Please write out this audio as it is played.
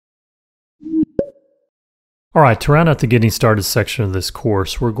All right, to round out the Getting Started section of this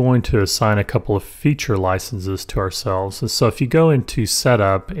course, we're going to assign a couple of feature licenses to ourselves. And so if you go into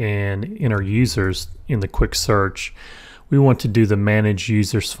Setup and enter Users in the quick search, we want to do the Manage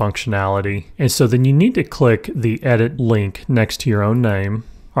Users functionality. And so then you need to click the Edit link next to your own name.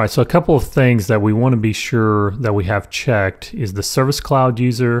 All right, so a couple of things that we want to be sure that we have checked is the Service Cloud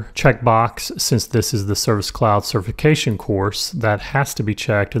user checkbox. Since this is the Service Cloud certification course, that has to be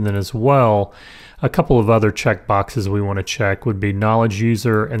checked. And then as well, a couple of other checkboxes we want to check would be knowledge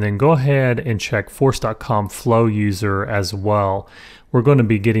user, and then go ahead and check Force.com flow user as well. We're going to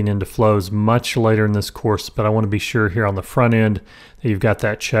be getting into flows much later in this course, but I want to be sure here on the front end that you've got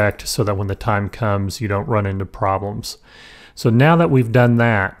that checked so that when the time comes, you don't run into problems. So now that we've done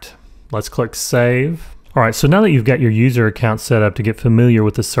that, let's click Save. All right, so now that you've got your user account set up to get familiar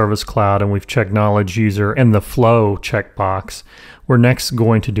with the Service Cloud and we've checked knowledge user and the flow checkbox, we're next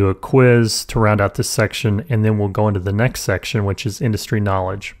going to do a quiz to round out this section, and then we'll go into the next section, which is industry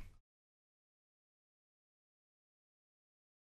knowledge.